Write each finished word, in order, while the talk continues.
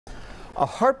A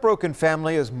heartbroken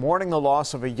family is mourning the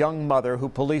loss of a young mother who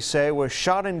police say was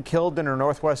shot and killed in her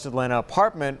Northwest Atlanta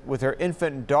apartment with her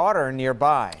infant daughter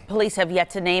nearby. Police have yet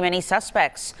to name any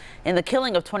suspects in the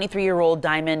killing of 23-year-old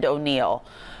Diamond O'Neal.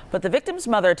 But the victim's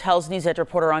mother tells News Edge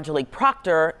reporter Angelique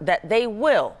Proctor that they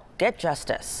will get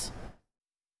justice.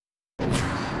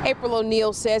 April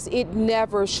O'Neal says it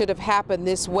never should have happened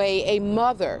this way. A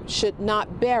mother should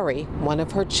not bury one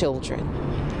of her children.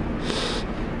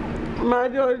 My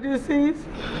daughter deceased.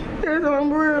 It's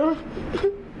unreal.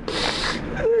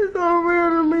 It's unreal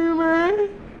to me, man.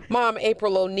 Mom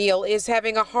April O'Neal is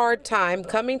having a hard time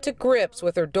coming to grips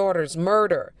with her daughter's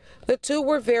murder. The two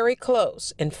were very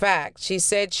close. In fact, she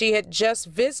said she had just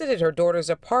visited her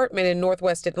daughter's apartment in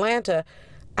Northwest Atlanta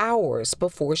hours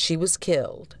before she was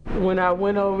killed. When I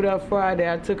went over there Friday,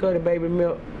 I took her to baby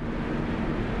milk.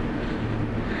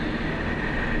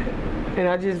 And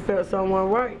I just felt something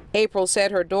wasn't right. April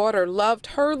said her daughter loved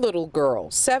her little girl,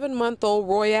 7-month-old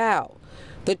Royale.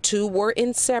 The two were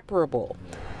inseparable.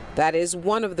 That is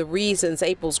one of the reasons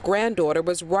April's granddaughter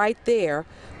was right there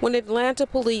when Atlanta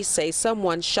police say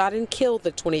someone shot and killed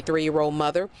the 23-year-old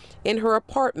mother in her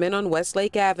apartment on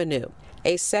Westlake Avenue.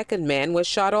 A second man was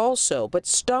shot also, but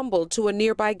stumbled to a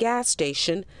nearby gas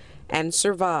station and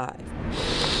survived.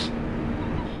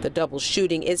 The double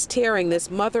shooting is tearing this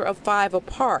mother of 5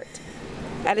 apart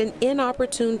at an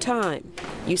inopportune time.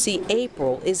 You see,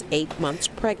 April is 8 months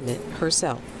pregnant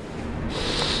herself.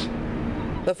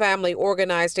 The family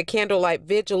organized a candlelight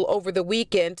vigil over the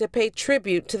weekend to pay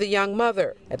tribute to the young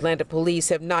mother. Atlanta police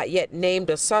have not yet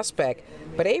named a suspect,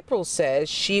 but April says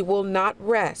she will not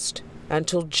rest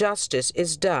until justice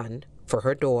is done for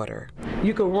her daughter.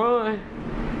 You can run,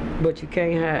 but you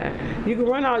can't hide. You can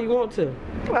run all you want to.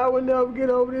 I will never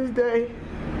get over this day.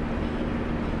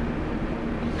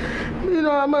 You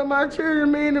know how much my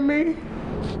children mean to me.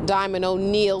 Diamond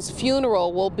O'Neal's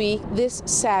funeral will be this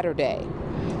Saturday.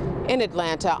 In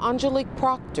Atlanta, Angelique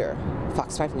Proctor,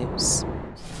 Fox 5 News.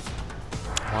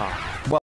 Wow.